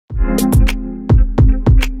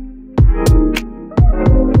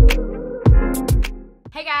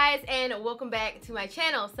guys, and welcome back to my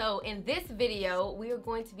channel. So in this video we are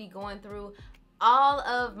going to be going through all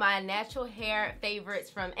of my natural hair favorites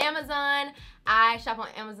from Amazon. I shop on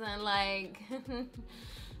Amazon like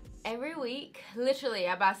every week. Literally,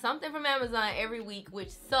 I buy something from Amazon every week, which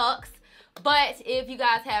sucks. But if you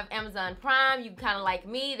guys have Amazon Prime, you kind of like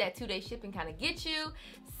me, that 2-day shipping kind of gets you.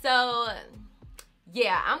 So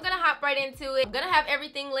yeah, I'm gonna hop right into it. I'm gonna have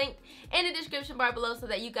everything linked in the description bar below so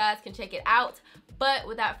that you guys can check it out. But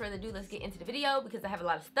without further ado, let's get into the video because I have a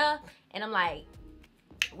lot of stuff and I'm like,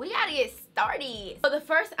 we gotta get started. So the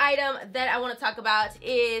first item that I want to talk about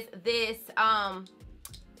is this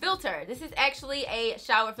filter. This is actually a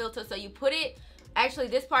shower filter. So you put it, actually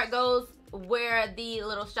this part goes where the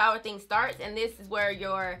little shower thing starts, and this is where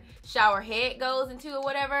your shower head goes into or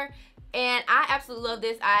whatever. And I absolutely love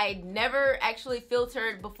this. I never actually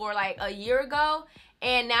filtered before like a year ago,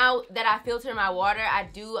 and now that I filter my water, I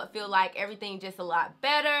do feel like everything just a lot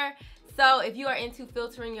better. So if you are into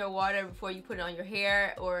filtering your water before you put it on your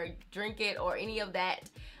hair or drink it or any of that,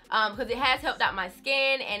 because it has helped out my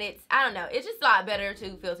skin, and it's, I don't know, it's just a lot better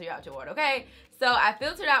to filter out your water, okay? So I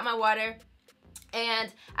filtered out my water,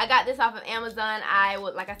 and I got this off of Amazon. I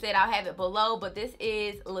would, like I said, I'll have it below, but this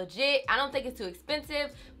is legit. I don't think it's too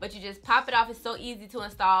expensive, but you just pop it off. It's so easy to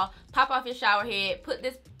install. Pop off your shower head, put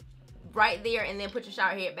this right there, and then put your shower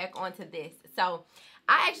head back onto this. So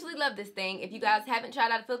I actually love this thing. If you guys haven't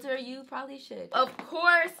tried out a filter, you probably should. Of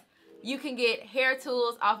course, you can get hair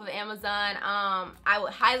tools off of Amazon. I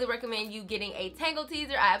would highly recommend you getting a tangle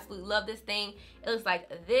teaser. I absolutely love this thing. It looks like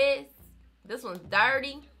this. This one's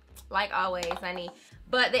dirty, like always, honey.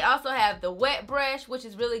 But they also have the wet brush, which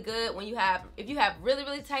is really good when you have, if you have really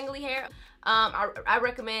tangly hair. I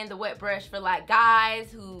recommend the wet brush for like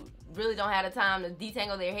guys who really don't have the time to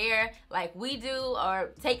detangle their hair like we do,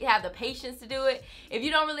 or have the patience to do it. If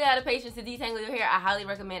you don't really have the patience to detangle your hair, I highly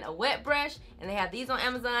recommend a wet brush, and they have these on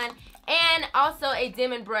Amazon. And also a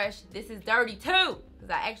dimming brush. This is dirty too, because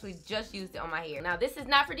I actually just used it on my hair. Now this is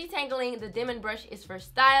not for detangling. The dimming brush is for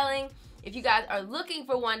styling. If you guys are looking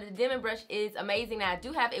for one, the dimming brush is amazing. Now I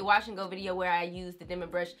do have a wash and go video where I use the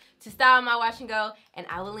dimming brush to style my wash and go, and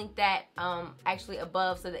I will link that actually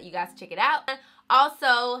above so that you guys check it out.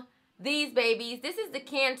 Also, these babies, this is the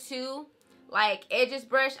Cantu like edges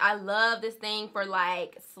brush. I love this thing for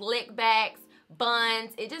like slick backs,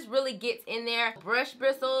 buns. It just really gets in there. Brush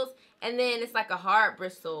bristles, and then it's like a hard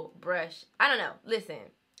bristle brush. I don't know, listen,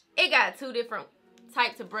 it got two different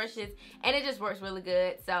types of brushes and it just works really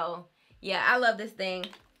good. So yeah, I love this thing.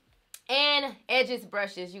 And edges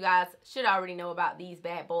brushes, you guys should already know about these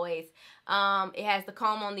bad boys. It has the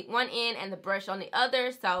comb on the one end and the brush on the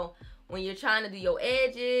other. So when you're trying to do your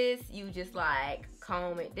edges, you just like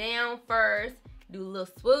comb it down first, do a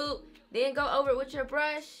little swoop, then go over it with your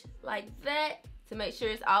brush like that to make sure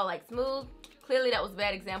it's all like smooth. Clearly that was a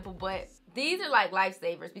bad example, but these are like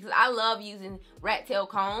lifesavers because I love using rat tail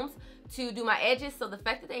combs to do my edges. So the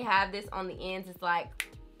fact that they have this on the ends is like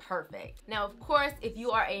perfect. Now, of course, if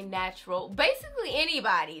you are a natural, basically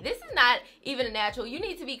anybody, this is not even a natural, you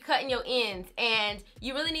need to be cutting your ends, and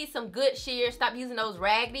you really need some good shears. Stop using those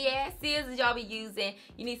raggedy ass scissors y'all be using.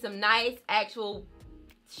 You need some nice actual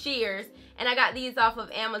shears, and I got these off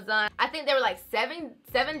of Amazon. I think they were like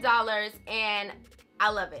 $7, and I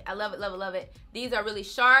love it. I love it, love it, love it. These are really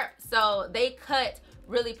sharp, so they cut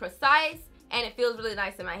really precise, and it feels really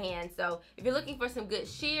nice in my hand. So if you're looking for some good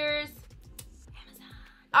shears,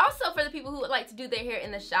 also, for the people who would like to do their hair in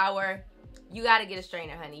the shower, you got to get a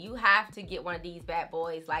straightener, honey. You have to get one of these bad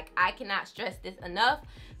boys. Like, I cannot stress this enough.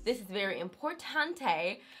 This is very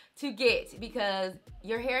importante to get because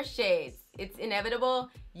your hair sheds. It's inevitable.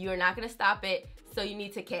 You're not going to stop it, so you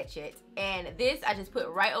need to catch it. And this, I just put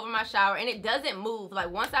right over my shower, and it doesn't move.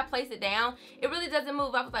 Like, once I place it down, it really doesn't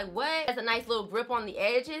move. I was like, what? It has a nice little grip on the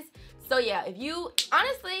edges. So, yeah, if you,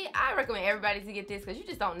 honestly, I recommend everybody to get this because you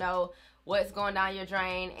just don't know what's going down your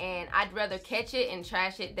drain, and I'd rather catch it and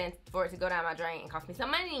trash it than for it to go down my drain and cost me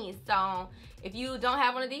some money. So if you don't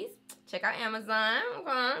have one of these, check out Amazon.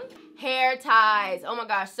 Hair ties, oh my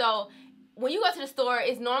gosh. So when you go to the store,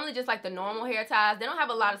 it's normally just like the normal hair ties. They don't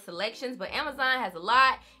have a lot of selections, but Amazon has a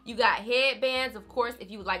lot. You got headbands, of course,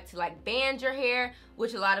 if you would like to like band your hair,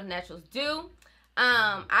 which a lot of naturals do.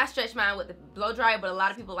 I stretch mine with the blow dryer, but a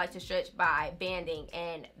lot of people like to stretch by banding,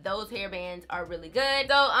 and those hair bands are really good.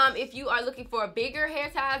 So if you are looking for bigger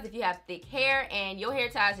hair ties, if you have thick hair and your hair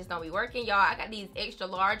ties just don't be working, y'all, I got these extra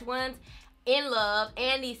large ones in love,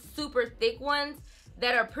 and these super thick ones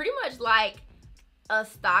that are pretty much like a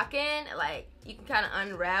stocking. Like, you can kind of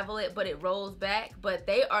unravel it, but it rolls back, but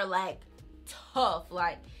they are like tough.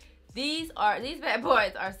 Like, these bad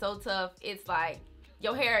boys are so tough. It's like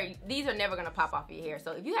your hair, these are never gonna pop off of your hair.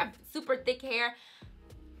 So if you have super thick hair,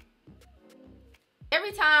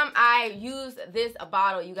 every time I use this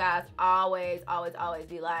bottle, you guys always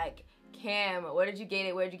be like, Kim, where did you get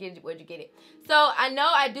it? Where'd you get it? Where'd you get it? So I know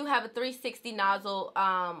I do have a 360 nozzle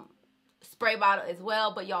spray bottle as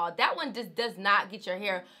well, but y'all, that one just does not get your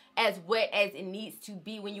hair as wet as it needs to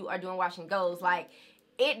be when you are doing wash and goes. Like,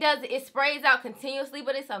 it sprays out continuously,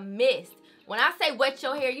 but it's a mist. When I say wet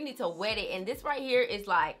your hair, you need to wet it, and this right here is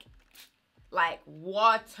like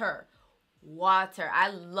water. I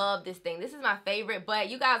love this thing. This is my favorite, but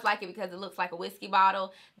you guys like it because it looks like a whiskey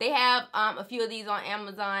bottle. They have a few of these on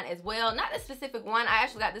Amazon as well. Not a specific one. I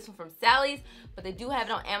actually got this one from Sally's, but they do have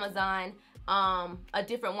it on Amazon. A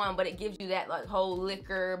different one, but it gives you that like whole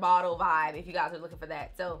liquor bottle vibe if you guys are looking for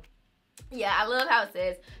that. So yeah, I love how it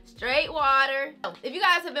says straight water. If you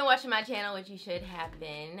guys have been watching my channel, which you should have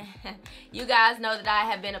been, you guys know that I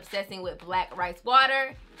have been obsessing with black rice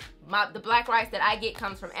water. The black rice that I get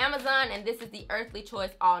comes from Amazon, and this is the Earthly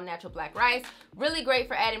Choice All Natural Black Rice. Really great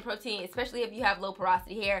for adding protein, especially if you have low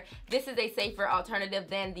porosity hair. This is a safer alternative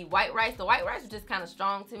than the white rice. The white rice is just kind of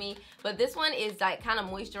strong to me, but this one is like kind of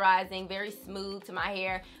moisturizing, very smooth to my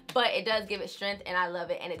hair, but it does give it strength, and I love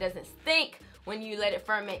it, and it doesn't stink when you let it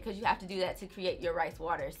ferment, because you have to do that to create your rice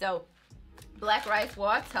water. So black rice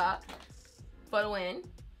water for the win.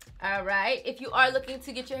 All right, if you are looking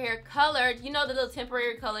to get your hair colored, you know the little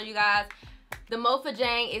temporary color, you guys, the Mofa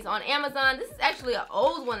Jang is on Amazon. This is actually an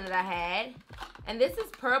old one that I had, and this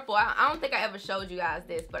is purple. I don't think I ever showed you guys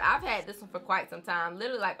this, but I've had this one for quite some time,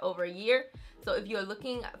 literally like over a year. So if you're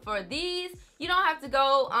looking for these, you don't have to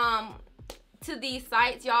go to these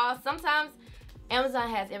sites, y'all. Sometimes Amazon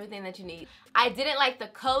has everything that you need. I didn't like the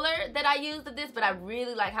color that I used of this, but I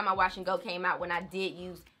really like how my wash and go came out when I did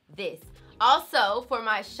use this. Also, for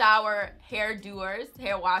my shower hair doers,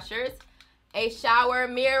 hair washers, a shower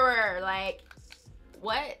mirror. Like,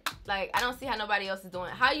 what? Like, I don't see how nobody else is doing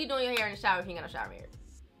it. How are you doing your hair in the shower if you ain't got no shower mirror?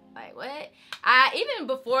 Like, what? Even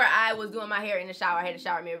before I was doing my hair in the shower, I had a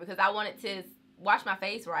shower mirror because I wanted to wash my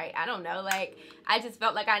face right. I don't know, like, I just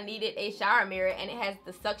felt like I needed a shower mirror, and it has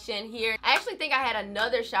the suction here. I actually think I had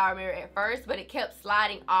another shower mirror at first, but it kept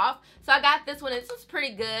sliding off. So I got this one. This was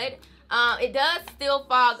pretty good. It does still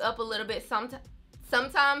fog up a little bit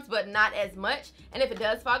sometimes, but not as much. And if it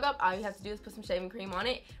does fog up, all you have to do is put some shaving cream on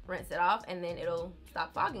it, rinse it off, and then it'll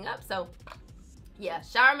stop fogging up. So yeah,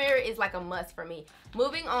 shower mirror is like a must for me.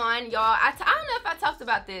 Moving on, y'all, I don't know if I talked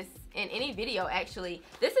about this in any video actually.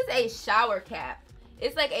 This is a shower cap.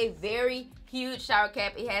 It's like a very huge shower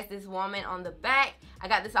cap. It has this woman on the back. I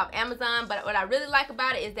got this off Amazon, but what I really like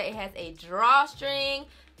about it is that it has a drawstring.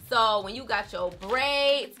 So when you got your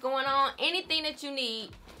braids going on, anything that you need,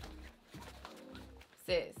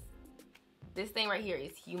 sis, this thing right here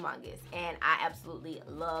is humongous, and I absolutely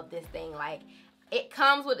love this thing. Like, it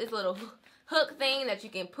comes with this little hook thing that you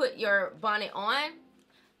can put your bonnet on.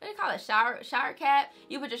 What do you call it? Shower cap.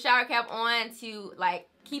 You put your shower cap on to like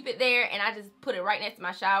keep it there, and I just put it right next to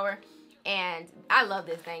my shower, and I love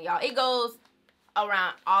this thing, y'all. It goes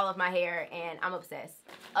around all of my hair, and I'm obsessed.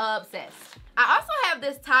 I also have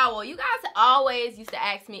this towel. You guys always used to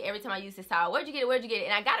ask me every time I use this towel, where'd you get it, where'd you get it?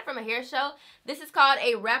 And I got it from a hair show. This is called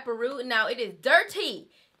a wraparoo. Now, it is dirty.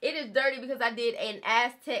 It is dirty because I did an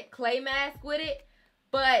Aztec clay mask with it.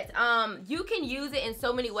 But you can use it in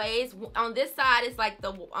so many ways. On this side, it's like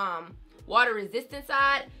the water resistant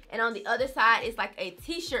side, and on the other side, it's like a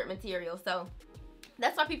t-shirt material. So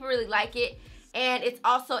that's why people really like it. And it's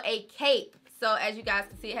also a cape. So as you guys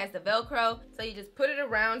can see, it has the Velcro. So you just put it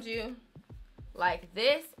around you like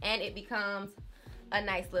this, and it becomes a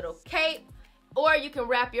nice little cape. Or you can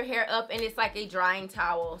wrap your hair up, and it's like a drying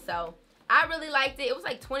towel. So I really liked it. It was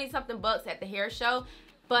like 20-something bucks at the hair show.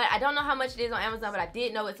 But I don't know how much it is on Amazon, but I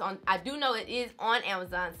do know it is on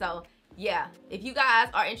Amazon. So yeah, if you guys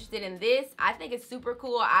are interested in this, I think it's super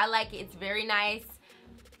cool. I like it. It's very nice.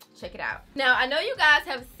 Check it out. Now, I know you guys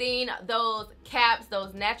have seen those caps,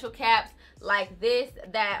 those natural caps like this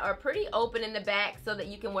that are pretty open in the back so that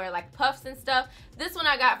you can wear like puffs and stuff. This one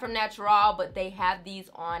I got from Natural, but they have these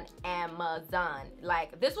on Amazon.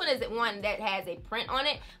 Like, this one is one that has a print on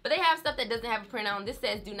it, but they have stuff that doesn't have a print on. This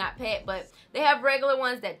says do not pet, but they have regular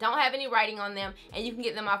ones that don't have any writing on them, and you can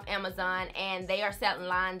get them off Amazon, and they are satin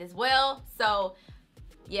lined as well. So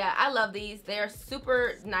yeah, I love these. They're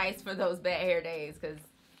super nice for those bad hair days, because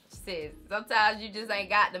sis, sometimes you just ain't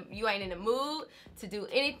got them, you ain't in the mood to do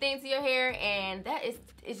anything to your hair, and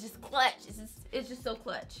it's just clutch. It's just so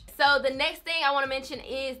clutch. So the next thing I want to mention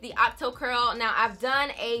is the Octo Curl. Now, I've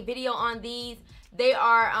done a video on these They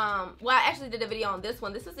are, well, I actually did a video on this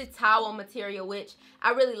one. This is a towel material, which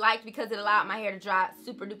I really liked because it allowed my hair to dry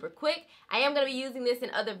super duper quick. I am going to be using this in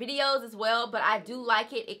other videos as well, but I do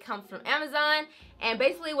like it. It comes from Amazon, and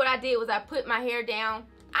basically what I did was I put my hair down.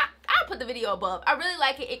 I'll put the video above. I really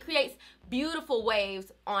like it. It creates beautiful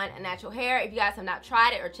waves on natural hair. If you guys have not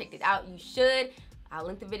tried it or checked it out, you should. I'll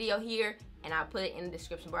link the video here, and I'll put it in the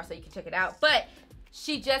description bar so you can check it out. But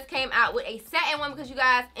she just came out with a satin one because you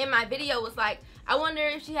guys in my video was like, I wonder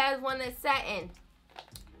if she has one that's satin.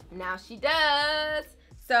 Now she does.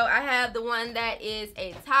 So I have the one that is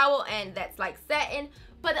a towel and that's like satin.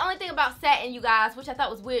 But the only thing about satin, you guys, which I thought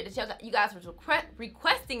was weird that you guys were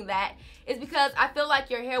requesting that, is because I feel like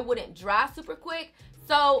your hair wouldn't dry super quick.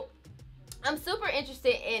 So I'm super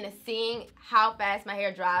interested in seeing how fast my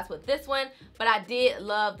hair dries with this one, but I did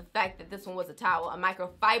love the fact that this one was a towel, a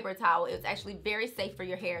microfiber towel. It was actually very safe for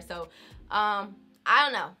your hair. So I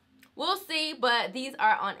don't know. We'll see, but these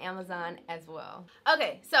are on Amazon as well.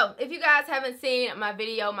 Okay, so if you guys haven't seen my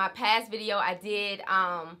video, my past video, I did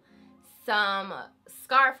some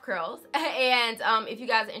scarf curls. And if you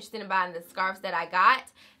guys are interested in buying the scarves that I got,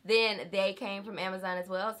 then they came from Amazon as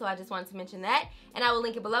well. So I just wanted to mention that. And I will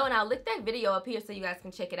link it below, and I'll link that video up here so you guys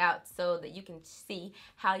can check it out so that you can see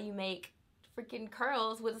how you make freaking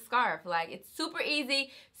curls with a scarf. Like, it's super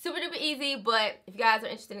easy, super duper easy. But if you guys are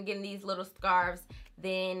interested in getting these little scarves,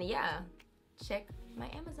 then yeah, check my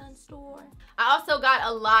Amazon store. I also got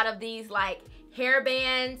a lot of these like hair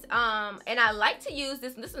bands, and I like to use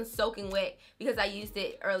this one's soaking wet because I used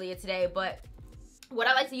it earlier today. But what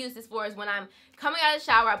I like to use this for is when I'm coming out of the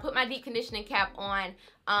shower, I put my deep conditioning cap on,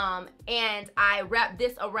 and I wrap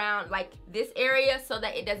this around like this area so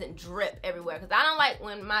that it doesn't drip everywhere, because I don't like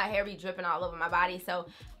when my hair be dripping all over my body. So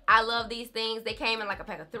I love these things. They came in like a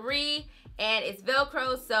pack of 3, and it's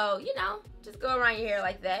Velcro, so you know, just go around your hair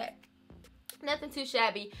like that. Nothing too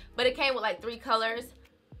shabby, but it came with like 3 colors.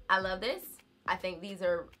 I love this. I think these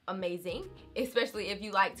are amazing, especially if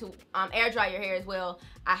you like to air dry your hair as well.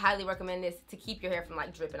 I highly recommend this to keep your hair from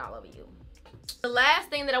like dripping all over you. The last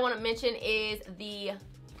thing that I want to mention is the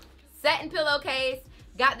satin pillowcase.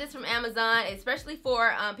 Got this from Amazon, especially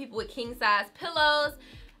for people with king size pillows.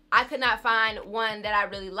 I could not find one that I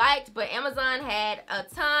really liked, but Amazon had a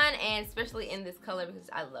ton, and especially in this color because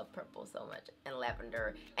I love purple so much, and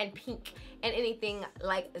lavender and pink and anything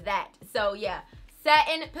like that. So yeah,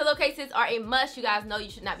 satin pillowcases are a must. You guys know you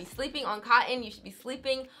should not be sleeping on cotton. You should be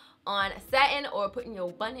sleeping on satin or putting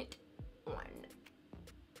your bonnet on.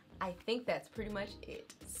 I think that's pretty much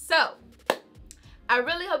it. So I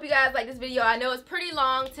really hope you guys like this video. I know it's pretty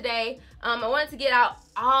long today. I wanted to get out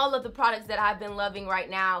all of the products that I've been loving right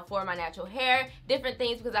now for my natural hair, different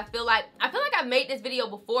things, because I feel like I've made this video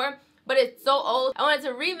before, but it's so old. I wanted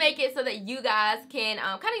to remake it so that you guys can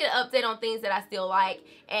kind of get an update on things that I still like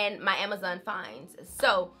and my Amazon finds.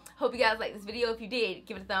 So hope you guys like this video. If you did,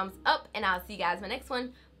 give it a thumbs up, and I'll see you guys in my next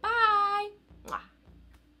one. Bye. Mwah.